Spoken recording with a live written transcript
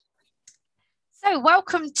So,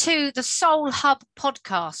 welcome to the Soul Hub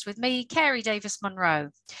podcast with me, Carey Davis Monroe.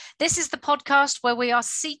 This is the podcast where we are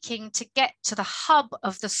seeking to get to the hub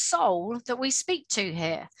of the soul that we speak to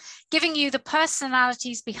here, giving you the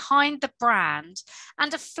personalities behind the brand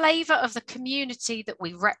and a flavour of the community that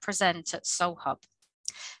we represent at Soul Hub.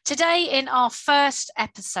 Today, in our first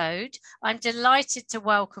episode, I'm delighted to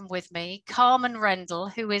welcome with me Carmen Rendell,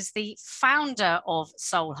 who is the founder of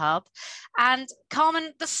Soul Hub, and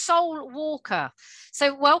Carmen, the Soul Walker.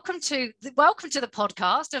 So, welcome to the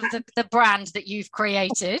podcast of the brand that you've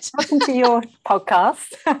created. Welcome to your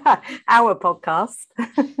podcast, our podcast.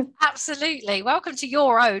 Absolutely. Welcome to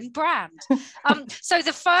your own brand. So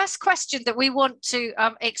the first question that we want to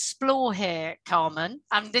explore here, Carmen,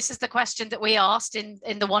 and this is the question that we asked in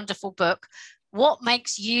the wonderful book, what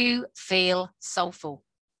makes you feel soulful?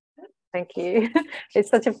 Thank you. It's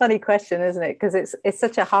such a funny question, isn't it? Because it's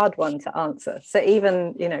such a hard one to answer. So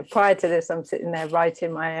even, prior to this, I'm sitting there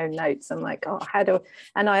writing my own notes. I'm like,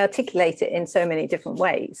 and I articulate it in so many different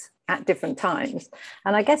ways at different times.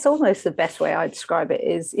 And I guess almost the best way I describe it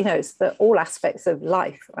is, it's the all aspects of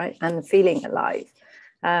life, right? And feeling alive.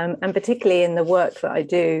 And particularly in the work that I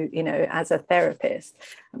do, as a therapist,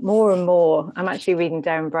 more and more, I'm actually reading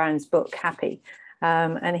Darren Brown's book, Happy.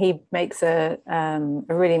 And he makes a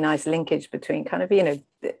really nice linkage between kind of,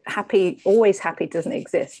 happy, always happy doesn't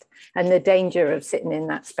exist. And the danger of sitting in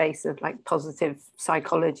that space of like positive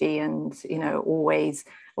psychology and,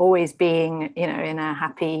 always being, in a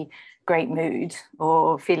happy, great mood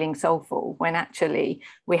or feeling soulful, when actually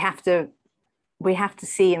we have to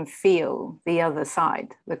see and feel the other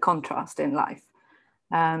side, the contrast in life.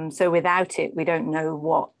 So without it, we don't know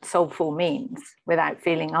what soulful means without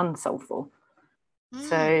feeling unsoulful.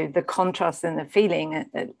 So the contrast and the feeling,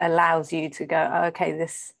 it allows you to go, oh, okay,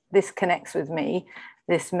 this connects with me.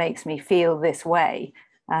 This makes me feel this way.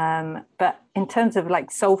 But in terms of like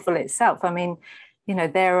soulful itself, I mean,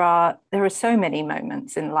 there are so many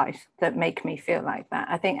moments in life that make me feel like that.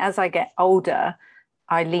 I think as I get older,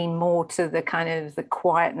 I lean more to the kind of the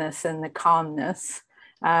quietness and the calmness,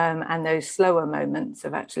 and those slower moments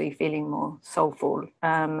of actually feeling more soulful.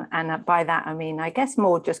 And by that, I mean, I guess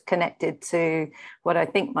more just connected to what I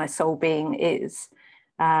think my soul being is.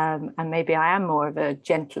 And maybe I am more of a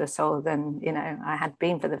gentler soul than, I had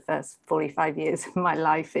been for the first 45 years of my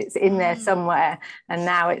life. It's in there somewhere. And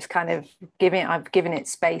now it's kind of I've given it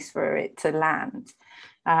space for it to land.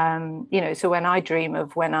 So when I dream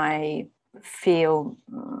of when I feel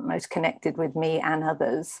most connected with me and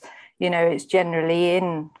others, it's generally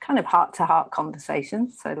in kind of heart-to-heart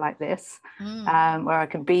conversations, so like this, where I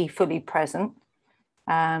can be fully present,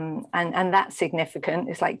 and that's significant.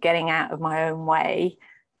 It's like getting out of my own way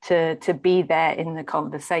to be there in the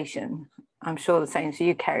conversation. I'm sure the same for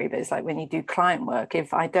you, Carey, but it's like when you do client work,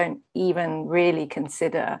 if I don't even really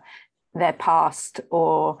consider their past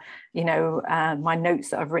or my notes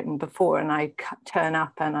that I've written before, and I turn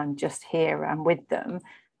up and I'm just here and with them,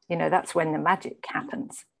 that's when the magic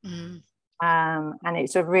happens. And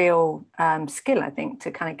it's a real skill, I think,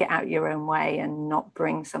 to kind of get out your own way and not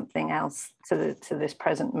bring something else to this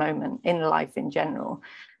present moment in life in general.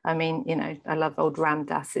 I mean, I love old Ram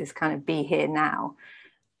Dass's kind of be here now.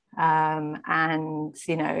 And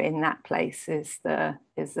in that place is the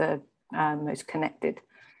most connected.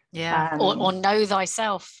 Yeah, or know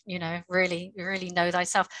thyself, really, really know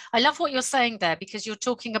thyself. I love what you're saying there, because you're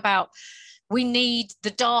talking about we need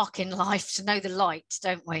the dark in life to know the light,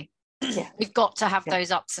 don't we? Yeah. We've got to have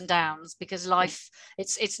those ups and downs, because life,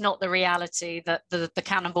 it's not the reality that the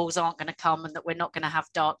cannonballs aren't going to come and that we're not going to have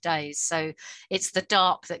dark days. So it's the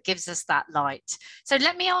dark that gives us that light. So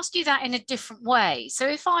let me ask you that in a different way. So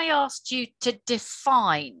if I asked you to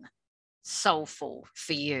define soulful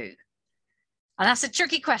for you, and that's a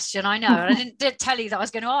tricky question, I know. And I didn't tell you that I was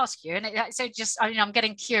going to ask you. And I'm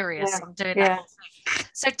getting curious. I'm doing that.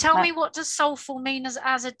 So tell me, what does soulful mean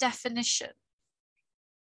as a definition?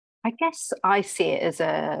 I guess I see it as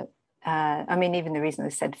even the reason I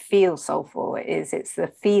said feel soulful is it's the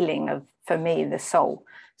feeling of, for me, the soul.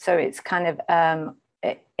 So it's kind of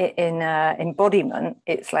in embodiment,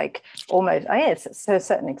 it's like almost, to a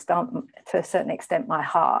certain extent, my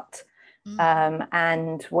heart.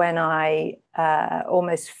 And when I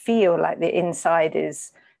almost feel like the inside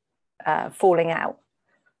is falling out,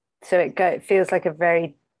 so it feels like a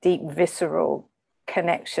very deep, visceral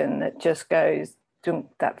connection that just goes,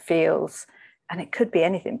 that feels, and it could be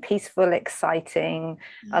anything: peaceful, exciting,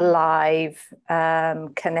 alive,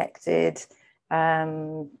 connected.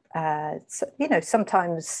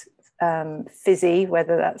 Sometimes fizzy,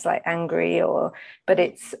 whether that's like angry but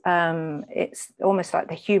it's almost like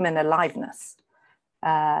the human aliveness.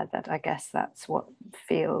 that I guess that's what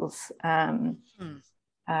feels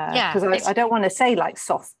Yeah, because I don't want to say like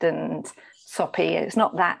soft and soppy. It's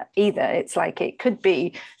not that either. It's like it could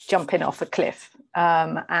be jumping off a cliff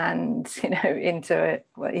and into it.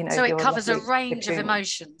 So it covers a lovely range of cocoon.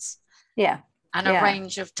 emotions. Yeah. And a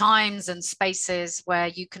range of times and spaces where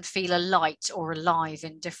you can feel alight or alive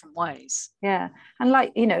in different ways. Yeah. And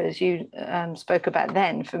like, as you spoke about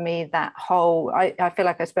then, for me, that whole, I feel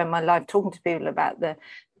like I spend my life talking to people about the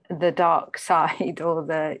dark side, or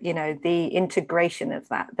the integration of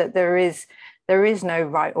that there is no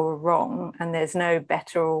right or wrong, and there's no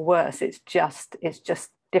better or worse. It's just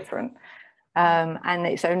different. And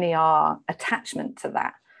it's only our attachment to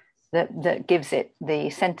that gives it the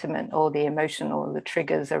sentiment or the emotion or the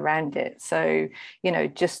triggers around it. So,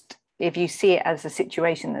 just if you see it as a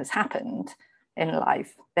situation that's happened in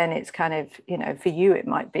life, then it's kind of, for you, it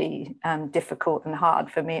might be difficult and hard.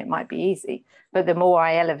 For me, it might be easy. But the more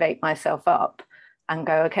I elevate myself up and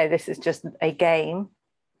go, okay, this is just a game,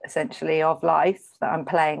 essentially, of life that I'm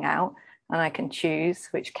playing out, and I can choose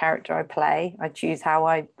which character I play. I choose how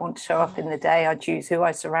I want to show up in the day. I choose who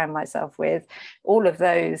I surround myself with. All of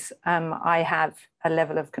those I have a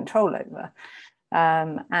level of control over.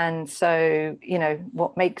 And so,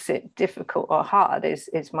 what makes it difficult or hard is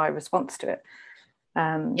my response to it.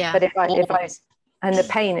 But if I, and the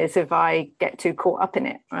pain is if I get too caught up in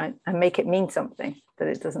it, right, and make it mean something that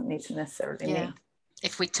it doesn't need to necessarily mean.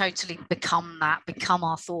 If we totally become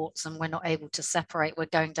our thoughts, and we're not able to separate, we're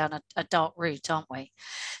going down a dark route, aren't we?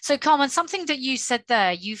 So Carmen, something that you said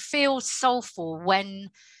there, you feel soulful when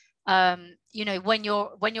when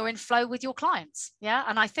you're in flow with your clients. Yeah.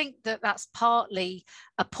 And I think that's partly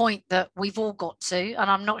a point that we've all got to, and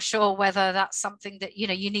I'm not sure whether that's something that you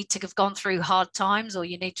need to have gone through hard times, or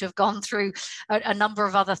you need to have gone through a number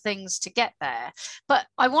of other things to get there. But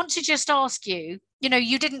I want to just ask you,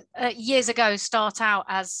 you didn't years ago start out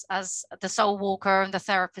as the soul walker and the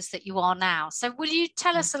therapist that you are now. So will you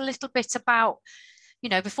tell us a little bit about,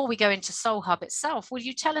 before we go into Soul Hub itself, will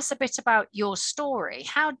you tell us a bit about your story?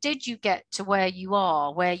 How did you get to where you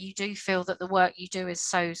are, where you do feel that the work you do is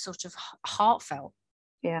so sort of heartfelt?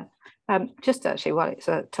 Yeah, just actually, while it's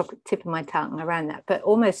a tip of my tongue around that, but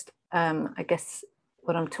almost, I guess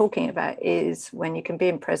what I'm talking about is when you can be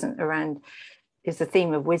in present around is the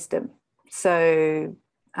theme of wisdom. So,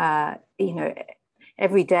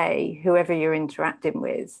 every day, whoever you're interacting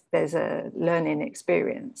with, there's a learning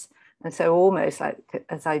experience. And so almost like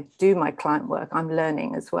as I do my client work, I'm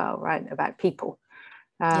learning as well, right, about people.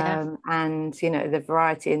 And, the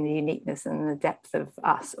variety and the uniqueness and the depth of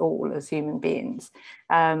us all as human beings.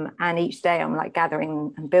 And each day I'm like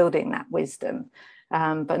gathering and building that wisdom,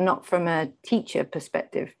 but not from a teacher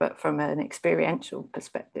perspective, but from an experiential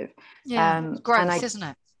perspective. Growth, isn't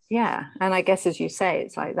it? Yeah. And I guess, as you say,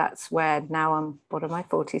 it's like, that's where now I'm, what am I,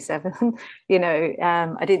 47?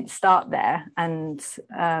 I didn't start there. And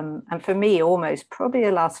for me, almost probably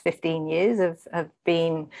the last 15 years have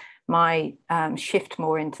been my shift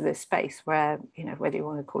more into this space where, whether you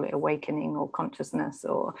want to call it awakening or consciousness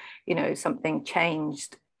or, something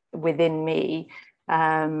changed within me.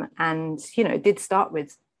 It did start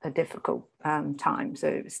with a difficult time. So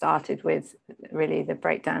it started with really the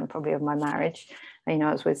breakdown probably of my marriage. I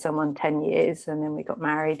was with someone 10 years, and then we got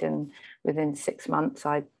married, and within 6 months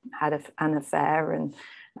I had an affair, and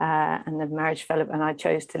the marriage fell, and I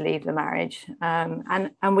chose to leave the marriage.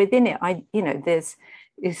 And within it,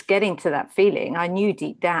 is getting to that feeling. I knew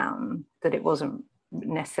deep down that it wasn't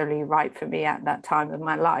necessarily right for me at that time of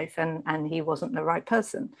my life, and he wasn't the right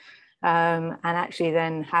person. And actually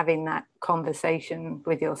then having that conversation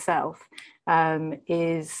with yourself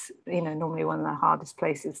is, normally one of the hardest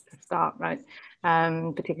places to start, right?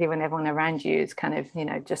 Particularly when everyone around you is kind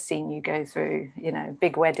of, just seeing you go through,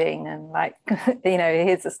 big wedding and like,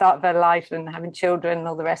 here's the start of their life and having children and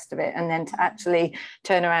all the rest of it. And then to actually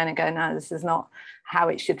turn around and go, no, this is not how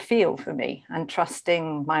it should feel for me, and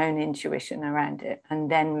trusting my own intuition around it, and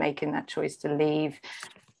then making that choice to leave,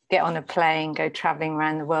 get on a plane, go traveling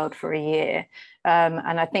around the world for a year.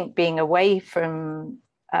 And I think being away from,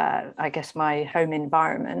 I guess, my home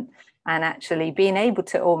environment, and actually being able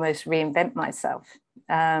to almost reinvent myself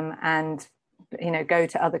and, go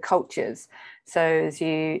to other cultures. So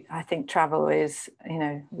I think travel is,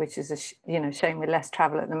 which is a shame with less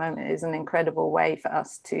travel at the moment, is an incredible way for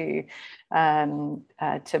us to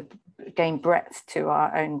gain breadth to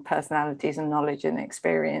our own personalities and knowledge and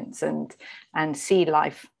experience, and see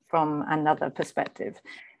life from another perspective.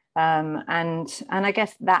 And I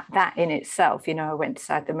guess that in itself, I went to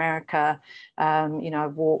South America, I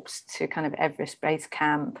walked to kind of Everest Base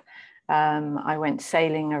Camp, I went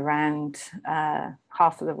sailing around a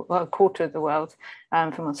quarter of the world,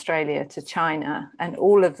 from Australia to China, and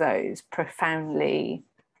all of those profoundly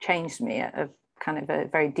changed me at a kind of a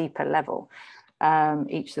very deeper level,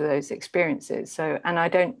 each of those experiences. So, and I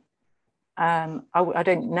don't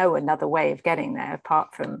know another way of getting there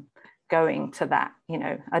apart from going to that.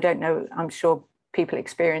 I don't know, I'm sure people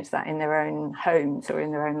experience that in their own homes or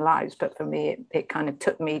in their own lives, but for me it kind of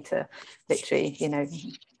took me to literally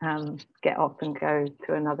get off and go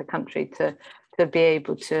to another country to be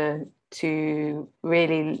able to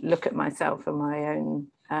really look at myself and my own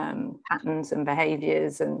patterns and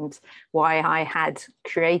behaviors, and why I had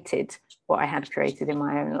created what I had created in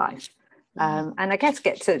my own life. And I guess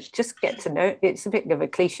get to know, it's a bit of a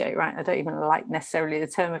cliche, right? I don't even like necessarily the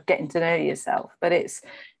term of getting to know yourself, but it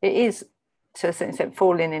is to a certain extent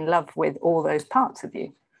falling in love with all those parts of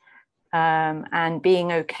you, and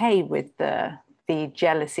being okay with the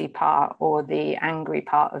jealousy part, or the angry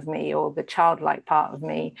part of me, or the childlike part of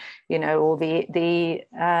me, or the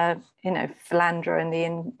philanderer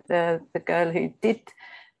and the girl who did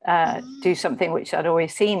do something which I'd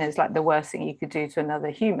always seen as like the worst thing you could do to another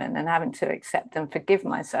human, and having to accept and forgive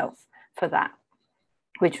myself for that,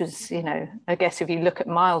 which was, I guess if you look at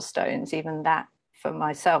milestones, even that for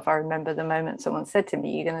myself, I remember the moment someone said to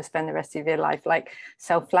me, you're going to spend the rest of your life like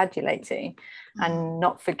self-flagellating and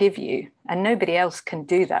not forgive you, and nobody else can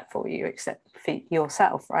do that for you except for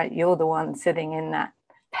yourself, right? You're the one sitting in that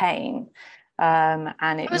pain,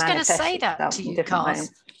 and it I was going to say that to you,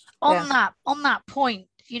 Cars. On that point,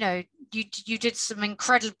 you did some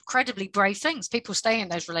incredibly brave things. People stay in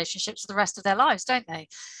those relationships for the rest of their lives, don't they?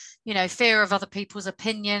 Fear of other people's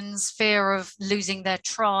opinions, fear of losing their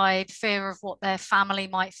tribe, fear of what their family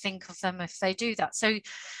might think of them if they do that. So,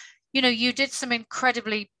 you did some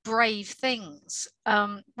incredibly brave things.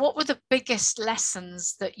 What were the biggest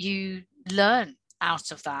lessons that you learned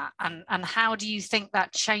out of that? And how do you think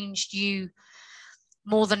that changed you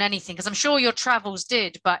more than anything? Because I'm sure your travels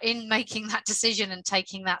did, but in making that decision and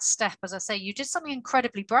taking that step, as I say, you did something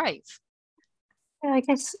incredibly brave. Yeah, I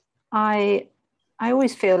guess I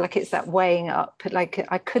always feel like it's that weighing up, like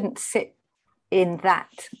I couldn't sit in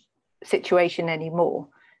that situation anymore.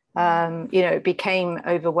 It became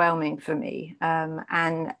overwhelming for me,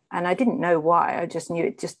 and I didn't know why. I just knew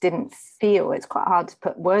it just didn't feel. It's quite hard to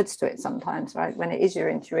put words to it sometimes, right? When it is your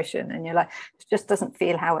intuition and you're like, it just doesn't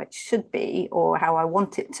feel how it should be or how I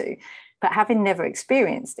want it to. But having never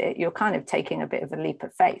experienced it, you're kind of taking a bit of a leap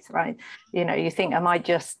of faith, right? You think, am I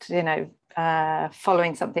just,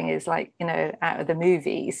 following something is like, out of the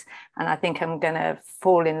movies, and I think I'm going to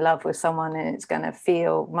fall in love with someone and it's going to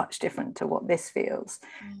feel much different to what this feels.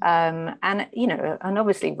 And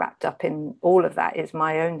obviously wrapped up in all of that is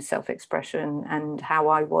my own self-expression and how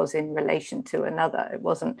I was in relation to another. It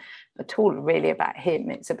wasn't at all really about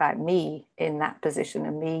him. It's about me in that position,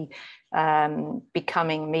 and me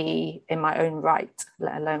becoming me in my own right,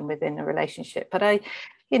 let alone within a relationship. But I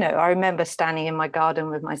remember standing in my garden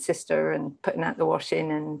with my sister and putting out the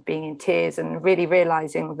washing and being in tears and really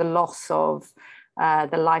realizing the loss of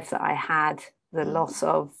the life that I had, the loss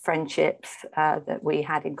of friendships that we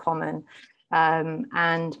had in common.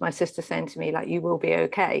 And my sister saying to me, like, you will be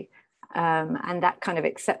okay. And that kind of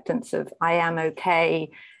acceptance of I am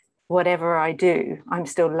okay, whatever I do, I'm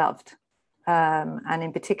still loved. And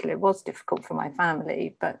in particular, it was difficult for my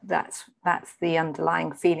family, but that's the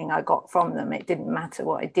underlying feeling I got from them. It didn't matter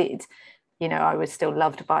what I did, I was still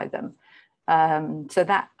loved by them. So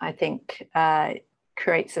that, I think,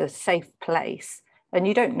 creates a safe place. And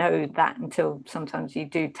you don't know that until sometimes you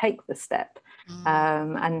do take the step.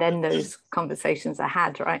 And then those conversations are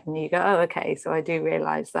had, right? And you go, oh, okay, so I do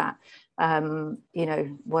realize that,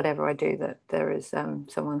 whatever I do, that there is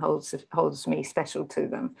someone holds me special to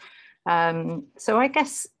them. So I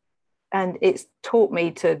guess, and it's taught me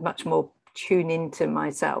to much more tune into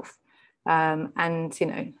myself.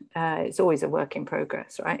 It's always a work in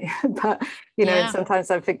progress, right? But, sometimes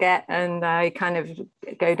I forget and I kind of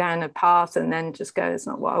go down a path and then just go, it's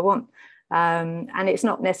not what I want. And it's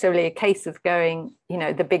not necessarily a case of going,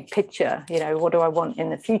 the big picture, what do I want in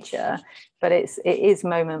the future? But it is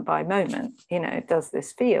moment by moment, does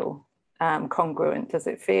this feel congruent? Does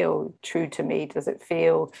it feel true to me? Does it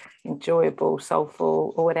feel enjoyable,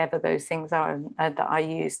 soulful, or whatever those things are that I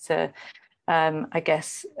use to,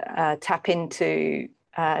 tap into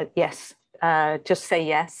yes, just say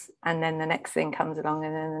yes, and then the next thing comes along,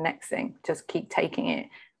 and then the next thing. Just keep taking it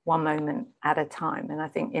one moment at a time. And I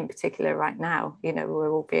think in particular right now,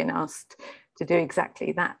 we're all being asked to do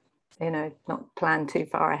exactly that, not plan too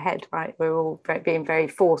far ahead, right? We're all being very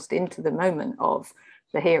forced into the moment of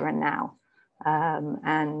the here and now.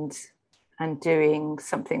 And and doing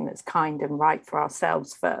something that's kind and right for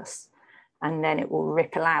ourselves first, and then it will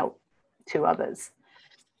ripple out to others.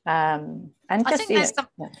 And I just, think there's I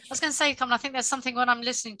was going to say, Carmen, I think there's something when I'm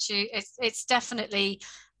listening to you, it's definitely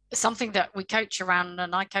something that we coach around,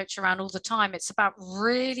 and I coach around all the time. It's about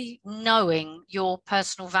really knowing your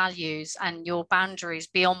personal values and your boundaries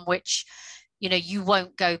beyond which, you know, you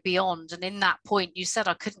won't go beyond. And in that point, you said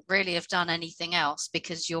I couldn't really have done anything else,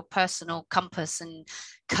 because your personal compass and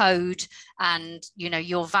code and, you know,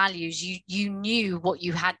 your values, you knew what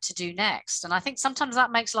you had to do next. And I think sometimes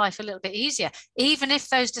that makes life a little bit easier, even if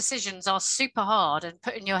those decisions are super hard and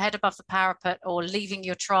putting your head above the parapet or leaving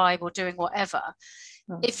your tribe or doing whatever.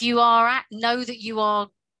 If you know that you are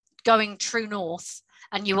going true north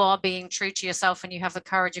and you are being true to yourself and you have the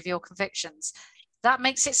courage of your convictions, that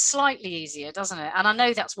makes it slightly easier, doesn't it? And I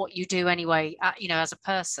know that's what you do anyway, you know, as a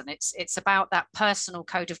person. It's about that personal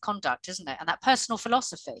code of conduct, isn't it? And that personal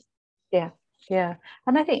philosophy. Yeah.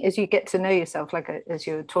 And I think as you get to know yourself, like as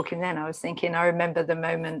you were talking then, I was thinking, I remember the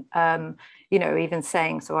moment, you know, even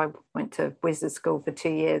saying, so I went to wizard school for 2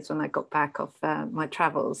 years when I got back off my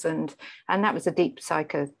travels, and that was a deep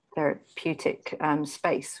psychotherapeutic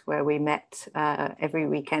space where we met every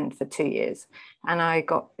weekend for 2 years, and I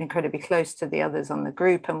got incredibly close to the others on the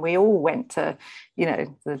group, and we all went to, you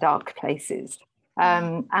know, the dark places.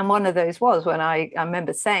 And one of those was when I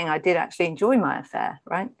remember saying I did actually enjoy my affair,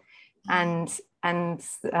 right? And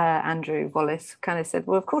Andrew Wallace kind of said,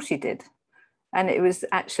 well, of course you did. And it was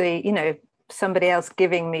actually, you know, somebody else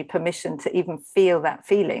giving me permission to even feel that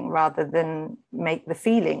feeling rather than make the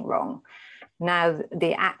feeling wrong. Now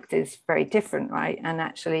the act is very different, right? And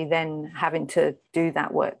actually then having to do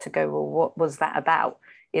that work to go, well, what was that about?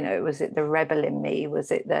 You know, was it the rebel in me? Was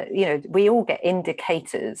it that, you know, we all get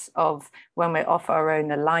indicators of when we're off our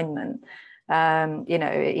own alignment. You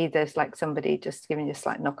know, either it's like somebody just giving you a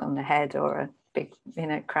slight knock on the head, or a big, you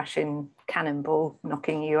know, crashing cannonball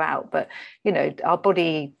knocking you out. But, you know, our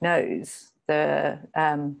body knows the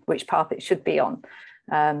which path it should be on.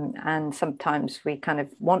 And sometimes we kind of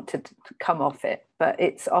want to come off it, but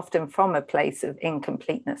it's often from a place of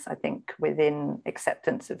incompleteness, I think, within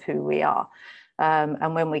acceptance of who we are.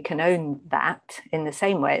 And when we can own that in the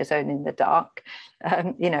same way as owning the dark,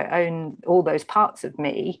 you know, own all those parts of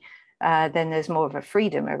me, then there's more of a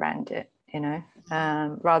freedom around it, you know,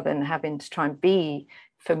 rather than having to try and be,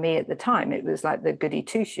 for me at the time, it was like the goody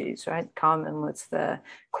two shoes, right? Carmen was the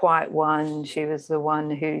quiet one. She was the one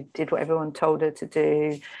who did what everyone told her to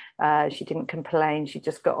do. She didn't complain. She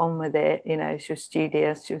just got on with it. You know, she was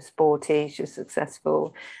studious, she was sporty, she was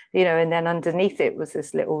successful, you know, and then underneath it was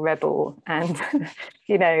this little rebel and,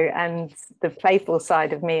 you know, and the playful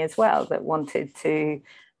side of me as well that wanted to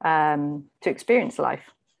experience life.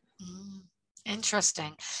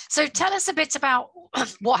 Interesting. So tell us a bit about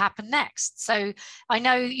what happened next. So I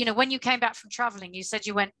know, you know, when you came back from traveling, you said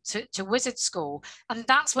you went to wizard school, and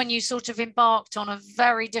that's when you sort of embarked on a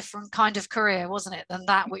very different kind of career, wasn't it, than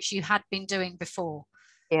that which you had been doing before?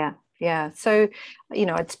 Yeah. So, you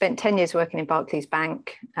know, I'd spent 10 years working in Barclays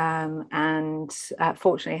Bank, and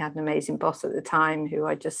fortunately had an amazing boss at the time who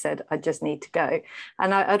I just said, I just need to go.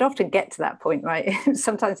 And I'd often get to that point, right?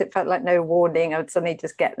 Sometimes it felt like no warning. I would suddenly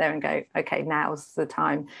just get there and go, okay, now's the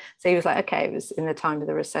time. So he was like, okay, it was in the time of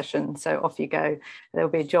the recession, so off you go. There'll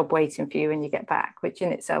be a job waiting for you when you get back, which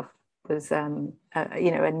in itself was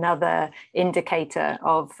you know, another indicator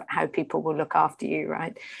of how people will look after you,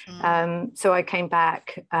 right? So I came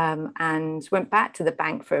back and went back to the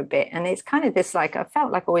bank for a bit, and it's kind of this, like, I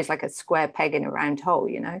felt like always like a square peg in a round hole,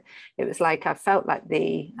 you know. It was like I felt like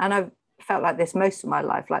and I've felt like this most of my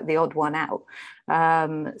life, like the odd one out.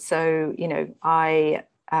 So, you know, I'm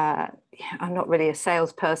not really a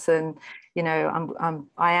salesperson, you know.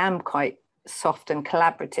 I am quite soft and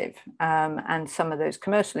collaborative, and some of those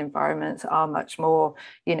commercial environments are much more,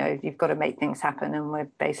 you know, you've got to make things happen, and we're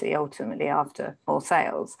basically ultimately after more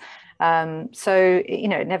sales. So, you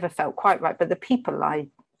know, it never felt quite right, but the people I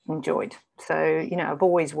enjoyed. So, you know, I've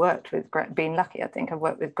always worked with been lucky, I think I've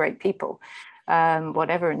worked with great people,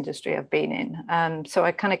 whatever industry I've been in. So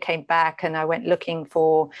I kind of came back and I went looking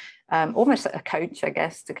for almost a coach, I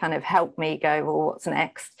guess, to kind of help me go, well, what's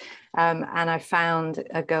next? And I found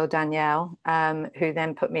a girl, Danielle, who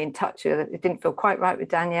then put me in touch with, it didn't feel quite right with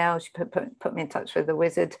Danielle. She put me in touch with the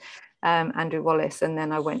wizard, Andrew Wallace. And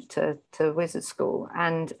then I went to wizard school.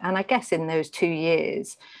 And I guess in those 2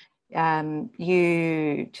 years,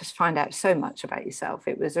 you just find out so much about yourself.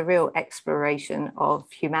 It was a real exploration of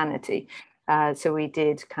humanity. So we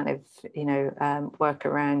did kind of, you know, work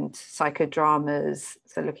around psychodramas,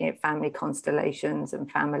 so looking at family constellations and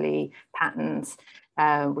family patterns.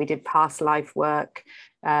 We did past life work.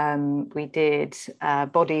 We did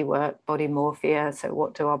body work, body morphia. So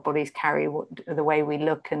what do our bodies carry? What the way we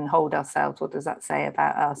look and hold ourselves, what does that say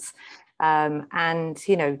about us? And,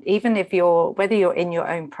 you know, even if whether you're in your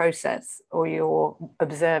own process or you're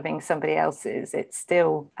observing somebody else's, it's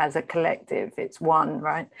still, as a collective, it's one,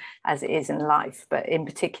 right, as it is in life. But in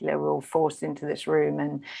particular, we're all forced into this room,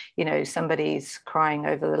 and, you know, somebody's crying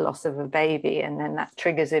over the loss of a baby, and then that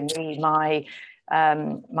triggers in me my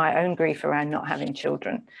own grief around not having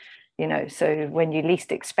children. You know, so when you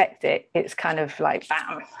least expect it, it's kind of like,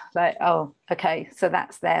 bam, like, oh, okay, so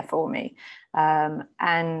that's there for me. And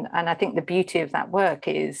I think the beauty of that work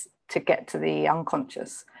is to get to the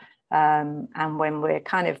unconscious. And when we're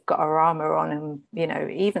kind of got our armor on, and, you know,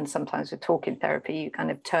 even sometimes with talking therapy, you kind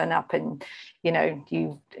of turn up and, you know,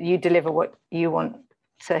 you deliver what you want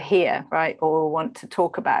to hear, right, or want to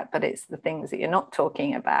talk about, but it's the things that you're not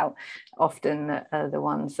talking about often that are the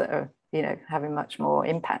ones that are, you know, having much more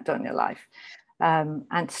impact on your life.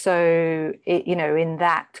 And so it, you know, in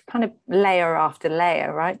that kind of layer after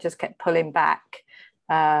layer, right, just kept pulling back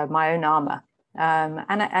my own armor.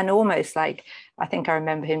 And almost like, I think I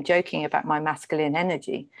remember him joking about my masculine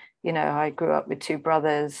energy. You know, I grew up with two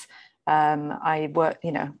brothers. I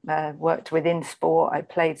worked within sport. I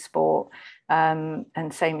played sport, and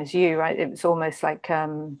same as you, right? It was almost like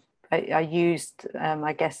I used,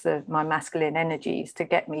 I guess, my masculine energies to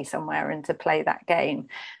get me somewhere and to play that game.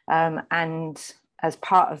 And as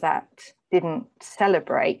part of that, didn't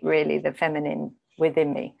celebrate really the feminine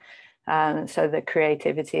within me. So the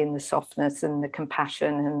creativity and the softness and the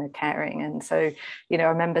compassion and the caring. And so, you know, I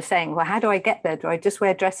remember saying, well, how do I get there? Do I just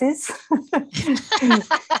wear dresses?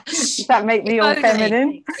 Does that make me all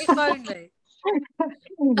feminine? If only.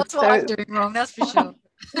 That's what I'm doing wrong, that's for sure.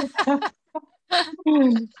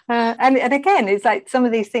 And again, it's like some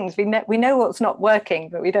of these things we know what's not working,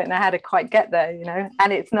 but we don't know how to quite get there, you know.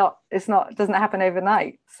 And it doesn't happen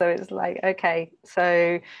overnight. So it's like, okay,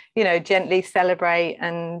 so, you know, gently celebrate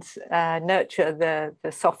and nurture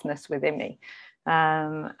the softness within me,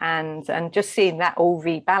 and just seeing that all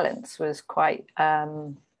rebalance was quite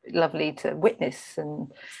lovely to witness.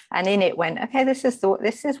 And in it went, okay, this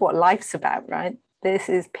is what life's about, right? This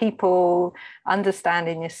is people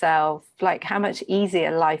understanding yourself, like how much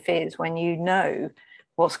easier life is when you know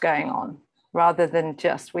what's going on, rather than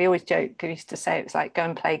just, we always joke, we used to say it's like go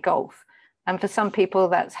and play golf. And for some people,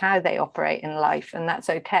 that's how they operate in life, and that's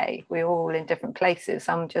okay. We're all in different places.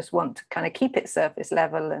 Some just want to kind of keep it surface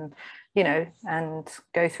level and, you know, and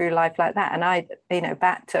go through life like that. And I, you know,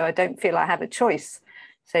 back to, I don't feel I have a choice,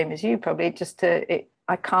 same as you probably,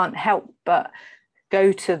 I can't help but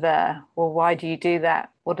go to well, why do you do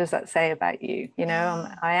that? What does that say about you? You know,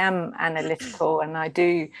 I am analytical, and I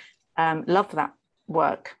do love that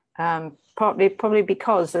work. Probably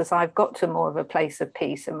because as I've got to more of a place of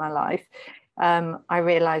peace in my life, I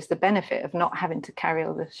realize the benefit of not having to carry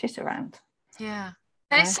all the shit around. Yeah.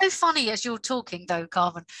 It's so funny as you're talking though,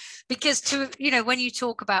 Carmen, because when you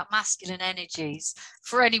talk about masculine energies,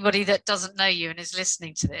 for anybody that doesn't know you and is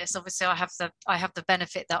listening to this, obviously I have the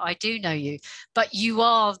benefit that I do know you, but you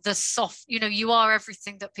are the soft, you are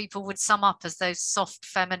everything that people would sum up as those soft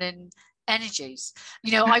feminine energies.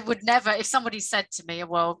 I would never, if somebody said to me,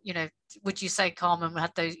 well, would you say Carmen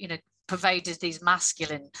had those, pervaded these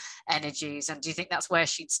masculine energies, and do you think that's where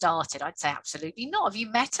she'd started? I'd say absolutely not. Have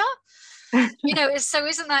you met her? So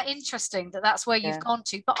isn't that interesting that that's where you've gone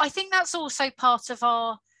to? But I think that's also part of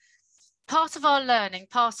our learning,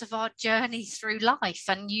 part of our journey through life.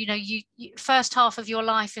 And you first half of your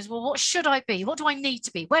life is, well, what should I be? What do I need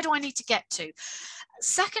to be? Where do I need to get to?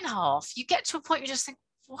 Second half, you get to a point where you just think,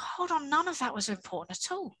 well, hold on, none of that was important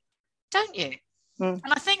at all, don't you? And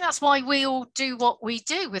I think that's why we all do what we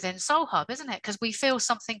do within Soul Hub, isn't it? Because we feel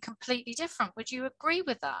something completely different. Would you agree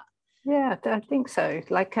with that? Yeah, I think so.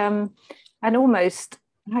 Like, and almost,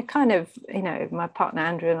 I kind of, my partner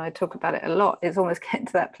Andrew and I talk about it a lot. It's almost getting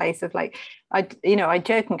to that place of like, I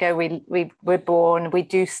joke and go, we're born, we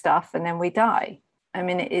do stuff, and then we die. I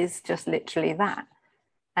mean, it is just literally that.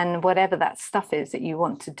 And whatever that stuff is that you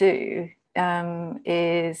want to do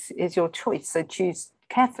is your choice. So choose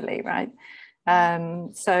carefully, right?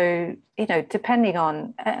 So, depending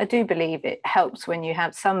on, I do believe it helps when you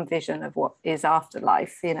have some vision of what is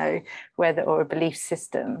afterlife, whether, or a belief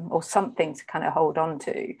system or something to kind of hold on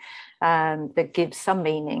to, that gives some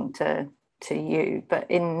meaning to you. But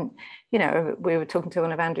we were talking to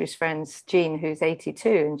one of Andrew's friends, Jean, who's 82,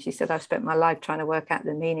 and she said, I've spent my life trying to work out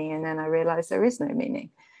the meaning, and then I realized there is no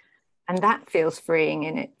meaning. And that feels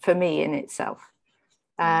freeing for me in itself.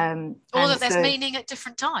 Or that there's meaning at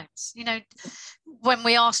different times. You know, when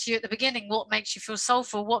we asked you at the beginning, what makes you feel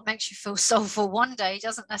soulful? What makes you feel soulful one day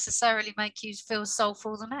doesn't necessarily make you feel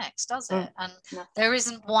soulful the next, does it? And there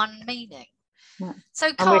isn't one meaning. No.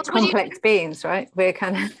 So, and we're complex beings, right? We're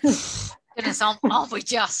kind of goodness, aren't we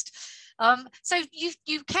just? So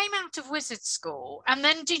you came out of wizard school, and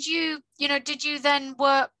then did you then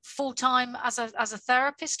work full-time as a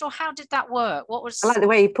therapist, or how did that work? What was... I like the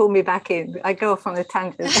way you pulled me back in. I go off on a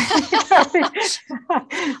tangent.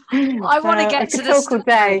 I want to get to the talk all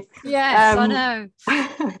day. Yes, I know.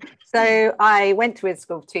 So I went to wizard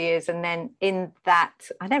school for 2 years, and then in that,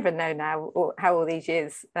 I never know now how all these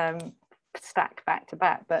years stack back to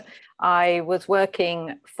back, but I was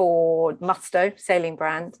working for Musto sailing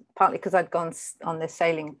brand, partly because I'd gone on this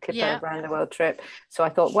sailing clipper around the world trip. So I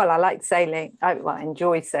thought, well, I like sailing, I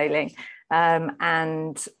enjoy sailing,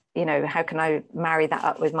 and you know, how can I marry that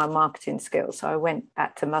up with my marketing skills? So I went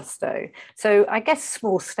back to Musto. So I guess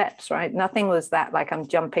small steps, right? Nothing was that like I'm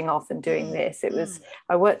jumping off and doing this. It was,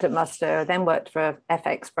 I worked at Musto, then worked for a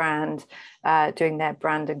FX brand, doing their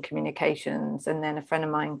brand and communications. And then a friend of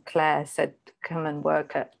mine, Claire, said, come and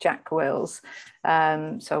work at Jack Wills.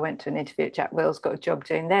 So I went to an interview at Jack Wills, got a job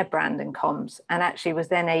doing their brand and comms, and actually was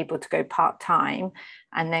then able to go part-time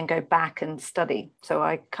and then go back and study. So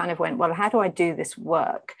I kind of went, well, how do I do this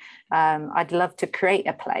work? I'd love to create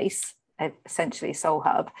a place, essentially Soul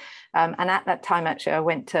Hub. And at that time, actually, I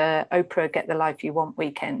went to Oprah Get the Life You Want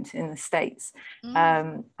weekend in the States,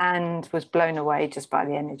 and was blown away just by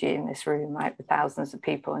the energy in this room, right, with thousands of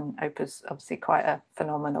people. And Oprah's obviously quite a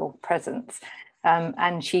phenomenal presence.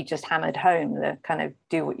 And she just hammered home the kind of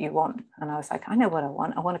do what you want. And I was like, I know what I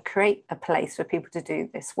want. I want to create a place for people to do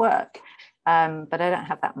this work. But I don't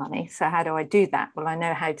have that money. So how do I do that? Well, I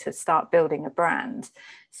know how to start building a brand.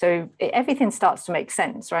 So everything starts to make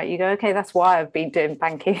sense, right? You go, okay, that's why I've been doing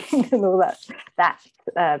banking and all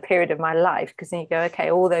that period of my life. Because then you go, okay,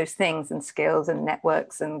 all those things and skills and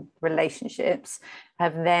networks and relationships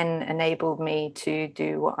have then enabled me to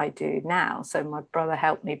do what I do now. So my brother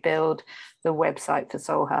helped me build the website for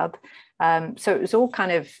Soul Hub. So it was all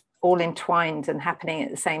kind of all entwined and happening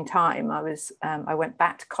at the same time. I went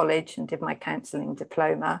back to college and did my counselling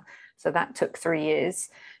diploma. So that took 3 years.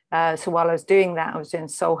 So while I was doing that, I was doing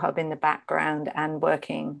Soul Hub in the background and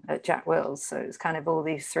working at Jack Wills. So it was kind of all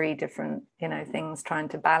these three different, things trying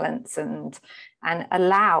to balance and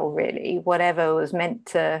allow really whatever was meant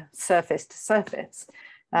to surface.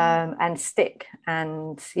 And stick,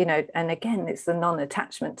 and and again, it's the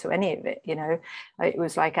non-attachment to any of it. It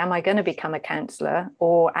was like, am I going to become a counsellor,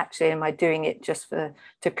 or actually am I doing it just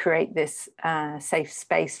to create this safe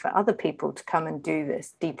space for other people to come and do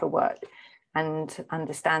this deeper work and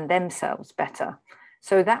understand themselves better?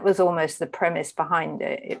 So that was almost the premise behind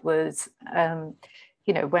it. It was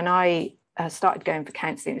when I started going for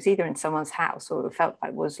counselling, it was either in someone's house or it felt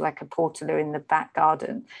like it was like a portaloo in the back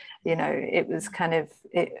garden. It was kind of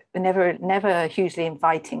never a hugely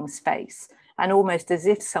inviting space, and almost as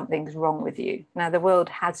if something's wrong with you. Now the world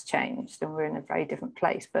has changed and we're in a very different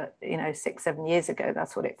place, but 6-7 years ago,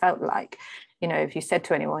 that's what it felt like. If you said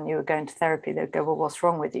to anyone you were going to therapy, they'd go, well, what's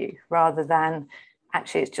wrong with you? Rather than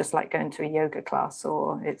actually, it's just like going to a yoga class,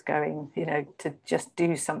 or it's going, to just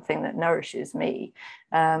do something that nourishes me.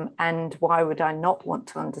 And why would I not want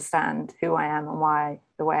to understand who I am and why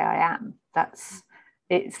the way I am?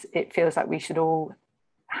 It feels like we should all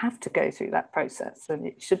have to go through that process, and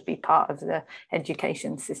it should be part of the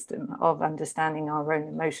education system of understanding our own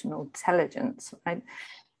emotional intelligence, right?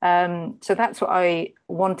 So that's what I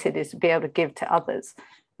wanted, is to be able to give to others.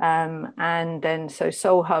 And then so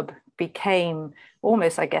Soul Hub became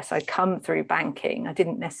almost, I guess, I'd come through banking. I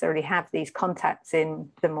didn't necessarily have these contacts in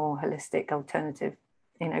the more holistic, alternative,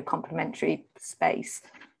 complementary space.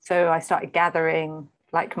 So I started gathering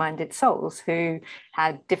like-minded souls who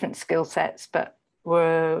had different skill sets, but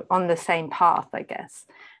were on the same path, I guess.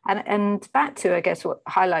 And back to, I guess, what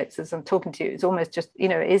highlights as I'm talking to you, is almost just,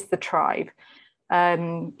 it is the tribe.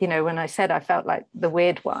 When I said I felt like the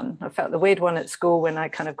weird one, I felt the weird one at school when I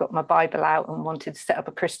kind of got my Bible out and wanted to set up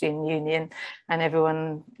a Christian union, and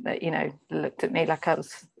everyone, looked at me like I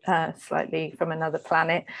was slightly from another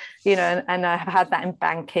planet, and I have had that in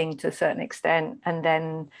banking to a certain extent. And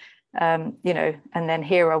then, and then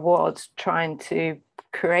here I was trying to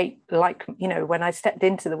create, when I stepped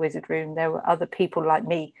into the wizard room, there were other people like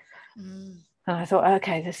me. And I thought,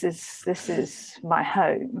 okay, this is my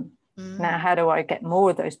home. Now, how do I get more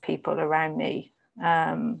of those people around me?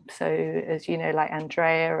 So as like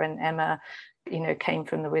Andrea and Emma, came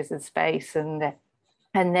from the wizard space, and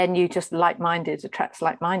and then you just like-minded attracts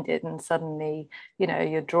like-minded, and suddenly, you know,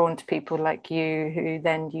 you're drawn to people like you, who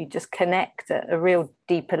then you just connect at a real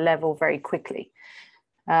deeper level very quickly,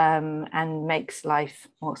 and makes life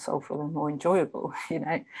more soulful and more enjoyable. You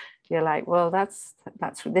know, you're like, well,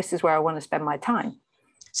 this is where I want to spend my time.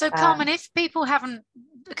 So Carmen, if people haven't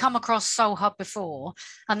come across Soul Hub before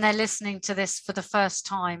and they're listening to this for the first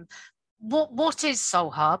time, what is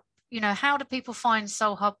Soul Hub? You know, how do people find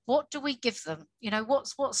Soul Hub? What do we give them? You know,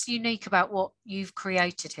 what's unique about what you've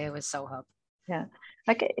created here with Soul Hub? Yeah,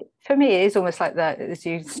 like, for me, it is almost like that, as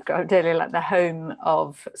you described earlier, like the home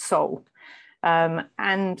of soul.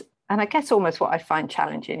 And I guess almost what I find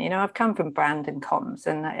challenging, you know, I've come from brand and comms,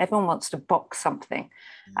 and everyone wants to box something,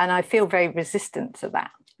 and I feel very resistant to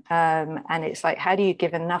that. And it's like, how do you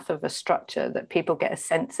give enough of a structure that people get a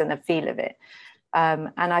sense and a feel of it?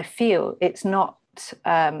 And I feel it's not,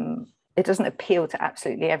 it doesn't appeal to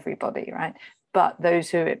absolutely everybody, right? But those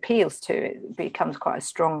who it appeals to, it becomes quite a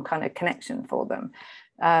strong kind of connection for them.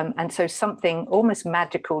 And so something almost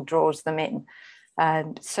magical draws them in.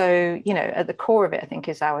 And so, you know, at the core of it, I think,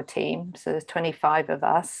 is our team. So there's 25 of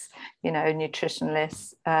us, you know,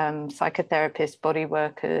 nutritionalists, psychotherapists, body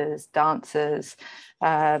workers, dancers,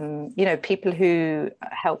 you know, people who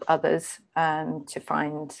help others to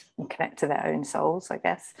find and connect to their own souls, I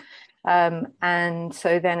guess. And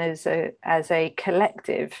so then as a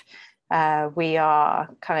collective, we are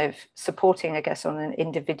kind of supporting, I guess, on an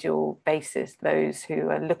individual basis, those who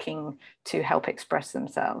are looking to help express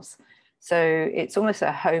themselves. So it's almost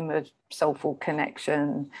a home of soulful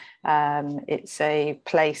connection. It's a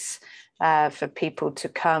place for people to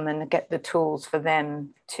come and get the tools for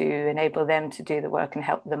them to enable them to do the work and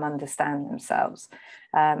help them understand themselves.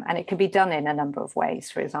 And it can be done in a number of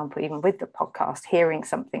ways. For example, even with the podcast, hearing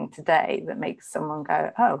something today that makes someone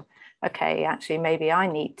go, oh, okay, actually, maybe I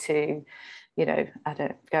need to, you know,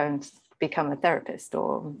 go and become a therapist,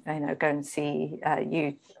 or, you know, go and see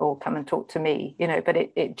you, or come and talk to me, you know, but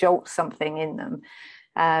it jolts something in them.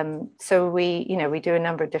 So we do a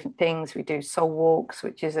number of different things. We do soul walks,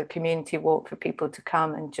 which is a community walk for people to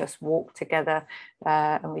come and just walk together.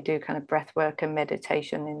 And we do kind of breath work and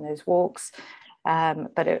meditation in those walks.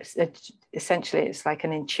 But essentially it's like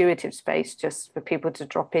an intuitive space just for people to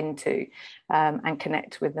drop into and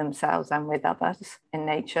connect with themselves and with others in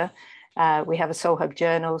nature. We have a Soul Hub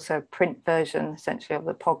journal, so a print version essentially of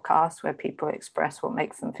the podcast, where people express what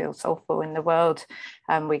makes them feel soulful in the world.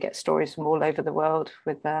 We get stories from all over the world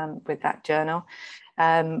with that journal.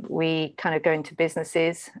 We kind of go into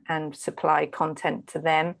businesses and supply content to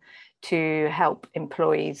them to help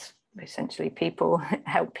employees, essentially people,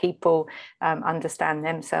 help people understand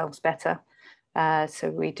themselves better. So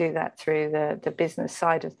we do that through the business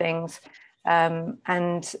side of things. And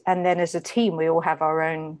then as a team, we all have our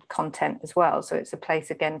own content as well. So it's a place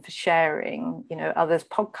again for sharing, you know, others'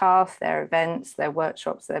 podcasts, their events, their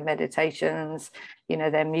workshops, their meditations, you know,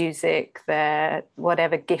 their music, their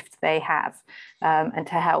whatever gift they have, and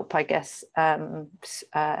to help, I guess,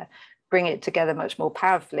 bring it together much more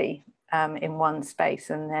powerfully in one space,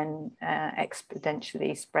 and then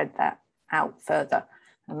exponentially spread that out further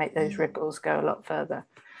and make those ripples go a lot further.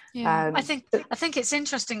 Yeah, I think it's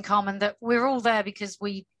interesting, Carmen, that we're all there because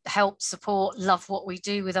we help, support, love what we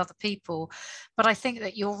do with other people. But I think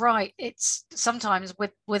that you're right. It's sometimes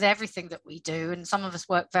with everything that we do, and some of us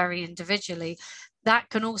work very individually, that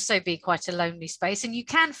can also be quite a lonely space, and you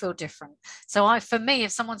can feel different. So for me,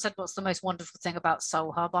 if someone said, what's the most wonderful thing about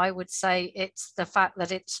Soul Hub, I would say it's the fact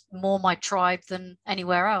that it's more my tribe than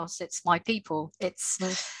anywhere else. It's my people. It's,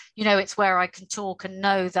 you know, it's where I can talk and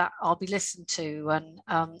know that I'll be listened to,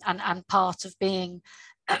 and part of being,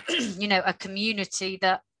 you know, a community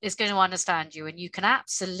that is going to understand you, and you can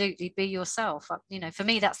absolutely be yourself. You know, for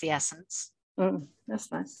me, that's the essence.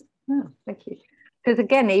 That's nice. Oh, thank you. Because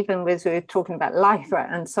again, even as we're talking about life, right,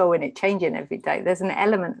 and soul, and it changing every day, there's an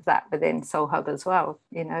element of that within Soul Hub as well,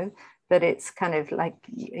 you know, that it's kind of like,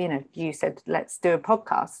 you know, you said, let's do a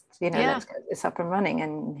podcast, you know, let's get this up and running,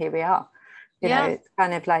 and here we are. You know, it's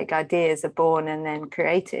kind of like ideas are born and then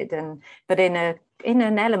created, but in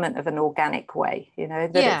an element of an organic way, you know,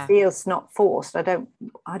 that it feels not forced. I don't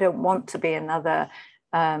want to be another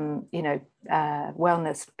you know,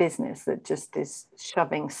 wellness business that just is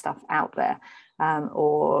shoving stuff out there.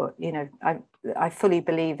 Or, you know, I fully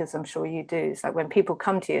believe, as I'm sure you do, it's like when people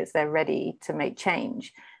come to you, it's they're ready to make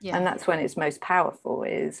change. And that's when it's most powerful,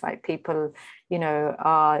 is like people, you know,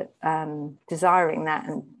 are desiring that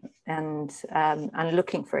and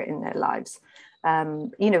looking for it in their lives.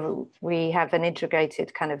 You know, we have an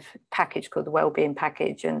integrated kind of package called the Wellbeing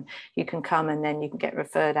Package, and you can come and then you can get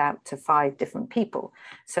referred out to 5 different people.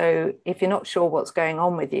 So if you're not sure what's going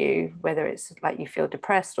on with you, whether it's like you feel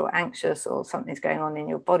depressed or anxious or something's going on in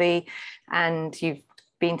your body, and you've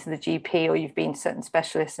been to the GP or you've been to certain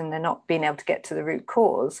specialists and they're not being able to get to the root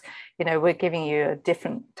cause, you know, we're giving you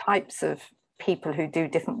different types of people who do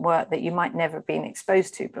different work that you might never have been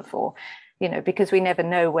exposed to before. You know, because we never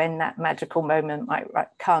know when that magical moment might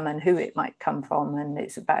come and who it might come from. And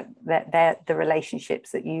it's about the relationships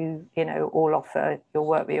that you know, all offer your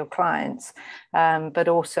work with your clients, but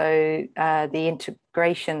also the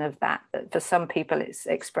integration of that. For some people, it's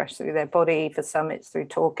expressed through their body. For some, it's through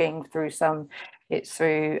talking. Through some, it's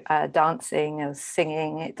through dancing or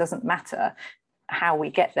singing. It doesn't matter how we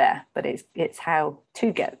get there, but it's how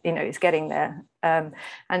to get, you know, it's getting there.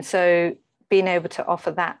 And so being able to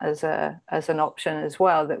offer that as an option as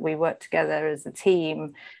well, that we work together as a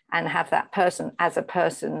team and have that person as a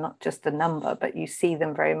person, not just a number, but you see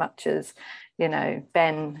them very much as, you know,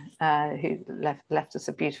 Ben, who left us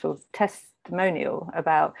a beautiful testimonial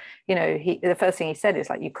about, you know, the first thing he said is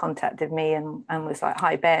like, you contacted me and was like,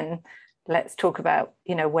 hi, Ben, let's talk about,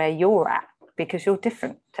 you know, where you're at, because you're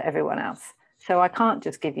different to everyone else. So I can't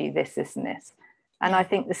just give you this, this, and this. And I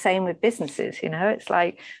think the same with businesses, you know, it's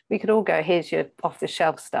like we could all go, here's your off the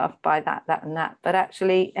shelf stuff, buy that, that, and that. But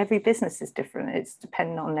actually, every business is different. It's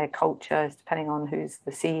depending on their culture, it's depending on who's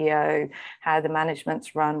the CEO, how the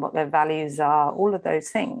management's run, what their values are, all of those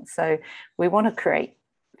things. So we want to create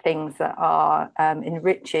things that are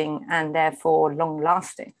enriching and therefore long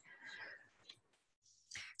lasting.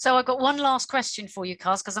 So I've got one last question for you,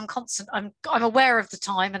 Kaz, because I'm aware of the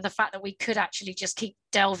time and the fact that we could actually just keep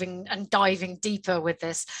delving and diving deeper with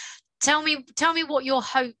this. Tell me what your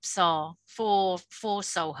hopes are for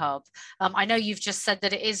Soul Hub. I know you've just said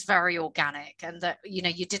that it is very organic and that, you know,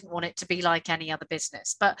 you didn't want it to be like any other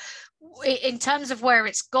business, but in terms of where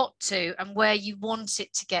it's got to and where you want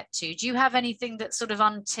it to get to, do you have anything that's sort of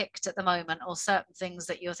unticked at the moment, or certain things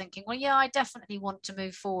that you're thinking, well, yeah, I definitely want to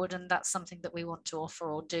move forward and that's something that we want to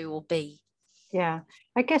offer or do or be? Yeah,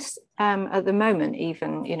 I guess at the moment,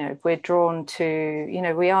 even, you know, we're drawn to, you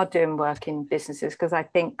know, we are doing work in businesses because I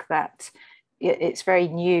think that it's very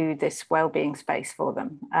new, this well-being space for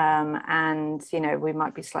them. And, you know, we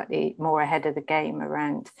might be slightly more ahead of the game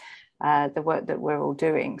around the work that we're all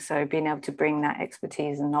doing. So being able to bring that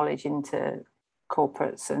expertise and knowledge into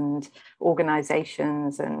corporates and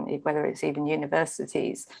organizations, and whether it's even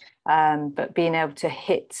universities, but being able to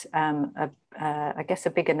hit I guess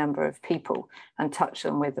a bigger number of people and touch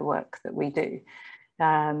them with the work that we do.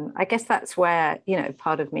 I guess that's where, you know,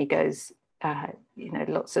 part of me goes, you know,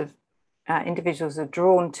 lots of individuals are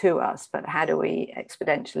drawn to us, but how do we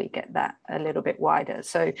exponentially get that a little bit wider?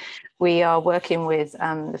 So we are working with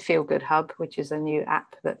the Feel Good Hub, which is a new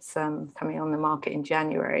app that's coming on the market in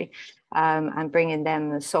January, and bringing them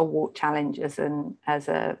the Soul Walk Challenge as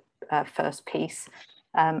a first piece.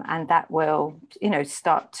 And that will, you know,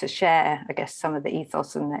 start to share, I guess, some of the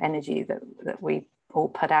ethos and the energy that we all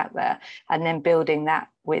put out there, and then building that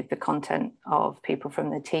with the content of people from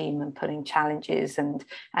the team and putting challenges and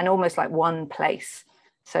almost like one place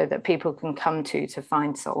so that people can come to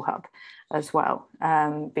find Soul Hub as well.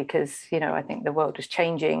 Because, you know, I think the world is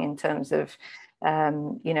changing in terms of,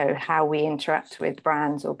 you know, how we interact with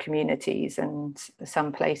brands or communities, and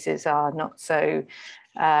some places are not so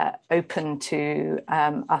open to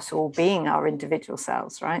us all being our individual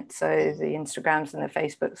selves, right? So the Instagrams and the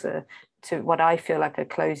Facebooks are, to what I feel like, a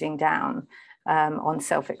closing down on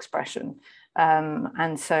self-expression.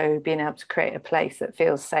 And so being able to create a place that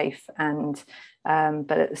feels safe and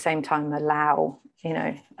but at the same time allow, you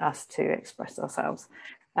know, us to express ourselves.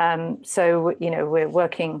 So, you know, we're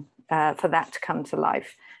working for that to come to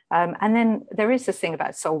life. And then there is this thing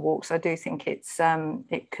about soul walks. I do think it's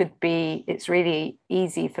really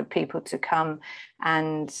easy for people to come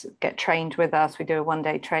and get trained with us. We do a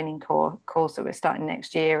one-day training course that we're starting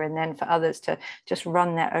next year, and then for others to just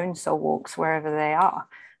run their own soul walks wherever they are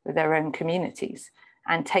with their own communities,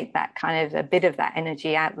 and take that kind of a bit of that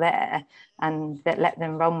energy out there and let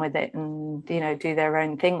them run with it and, you know, do their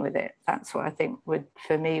own thing with it. That's what I think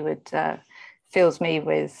fills me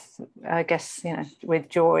with, I guess, you know, with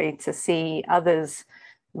joy to see others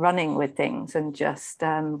running with things and just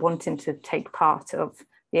wanting to take part of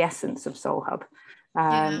the essence of Soul Hub.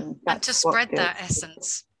 And to spread that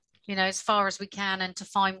essence. you know, as far as we can, and to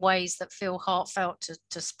find ways that feel heartfelt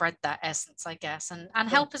to spread that essence, I guess, and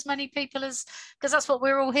help as many people as, because that's what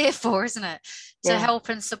we're all here for, isn't it? To help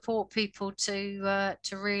and support people to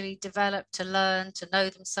really develop, to learn, to know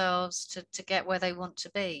themselves, to get where they want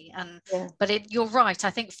to be. And but you're right.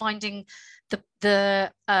 I think finding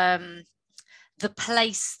the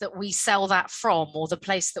place that we sell that from, or the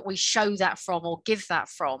place that we show that from, or give that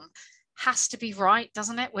from, has to be right,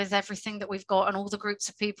 doesn't it, with everything that we've got and all the groups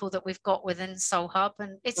of people that we've got within Soul Hub.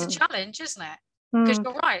 And it's a challenge, isn't it? Because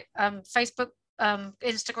you're right, Facebook,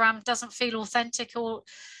 Instagram doesn't feel authentic or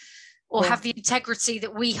have the integrity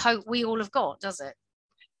that we hope we all have got, does it?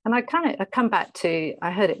 And I come back to,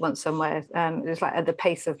 I heard it once somewhere, it was like at the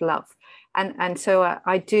pace of love. And so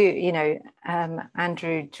I do, you know,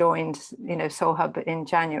 Andrew joined, you know, Soul Hub in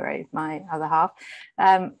January, my other half,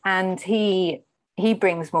 and he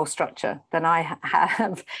brings more structure than I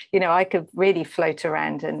have. You know, I could really float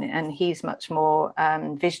around, and he's much more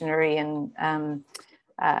visionary, and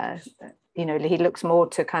you know, he looks more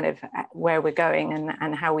to kind of where we're going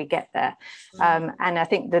and how we get there. And I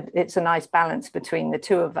think that it's a nice balance between the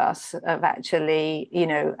two of us of actually, you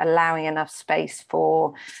know, allowing enough space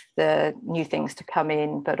for the new things to come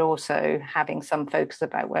in, but also having some focus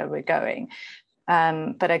about where we're going.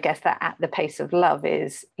 But I guess that at the pace of love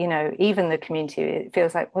is, you know, even the community, it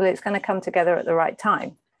feels like, well, it's going to come together at the right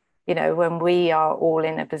time, you know, when we are all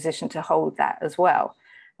in a position to hold that as well.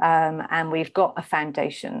 And we've got a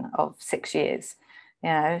foundation of 6 years, you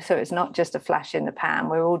know, so it's not just a flash in the pan.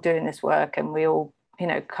 We're all doing this work, and we all, you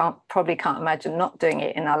know, probably can't imagine not doing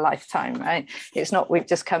it in our lifetime, right? It's not we've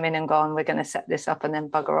just come in and gone, we're going to set this up and then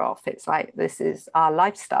bugger off. It's like, this is our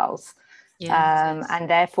lifestyles. And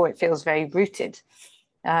therefore it feels very rooted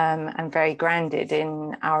and very grounded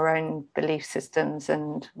in our own belief systems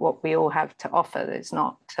and what we all have to offer. It's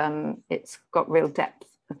not, it's got real depth,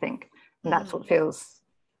 I think. And that's what feels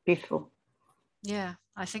beautiful. Yeah,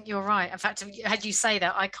 I think you're right. In fact, had you say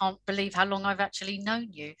that, I can't believe how long I've actually known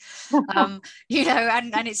you. You know,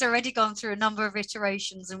 and it's already gone through a number of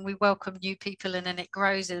iterations, and we welcome new people in, and it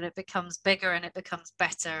grows and it becomes bigger and it becomes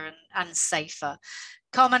better and safer.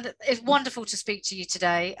 Carmen, it's wonderful to speak to you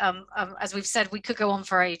today. As we've said, we could go on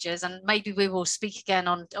for ages, and maybe we will speak again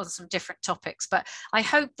on some different topics. But I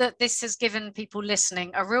hope that this has given people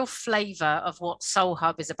listening a real flavour of what Soul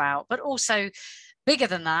Hub is about, but also bigger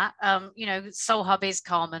than that. You know, Soul Hub is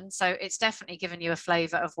Carmen, so it's definitely given you a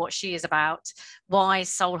flavour of what she is about, why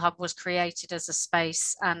Soul Hub was created as a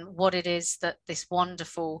space, and what it is that this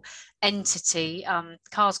wonderful entity,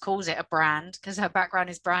 Cars calls it a brand because her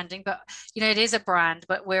background is branding, but you know, it is a brand,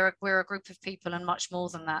 but we're a group of people and much more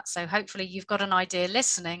than that. So hopefully you've got an idea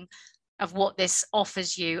listening of what this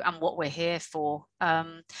offers you and what we're here for.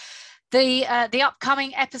 The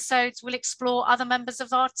upcoming episodes will explore other members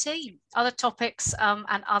of our team, other topics,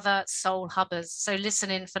 and other Soul Hubbers. So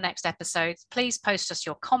listen in for next episodes. Please post us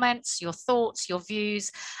your comments, your thoughts, your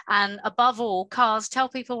views, and above all, Cars, tell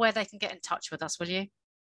people where they can get in touch with us, will you?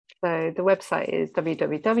 So the website is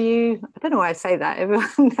www. I don't know why I say that. Everyone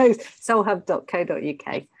knows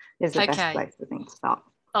soulhub.co.uk is the best place, I think, to start.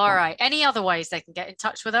 All right. Any other ways they can get in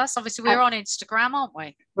touch with us? Obviously, we're on Instagram, aren't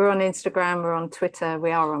we? We're on Instagram, we're on Twitter,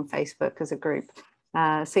 we are on Facebook as a group.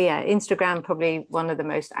 So yeah, Instagram probably one of the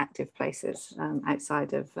most active places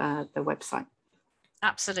outside of the website.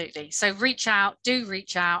 Absolutely. So reach out,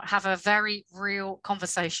 have a very real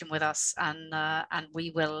conversation with us, and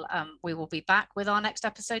we will be back with our next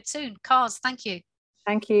episode soon. Cars, thank you.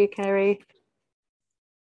 Thank you, Kerry.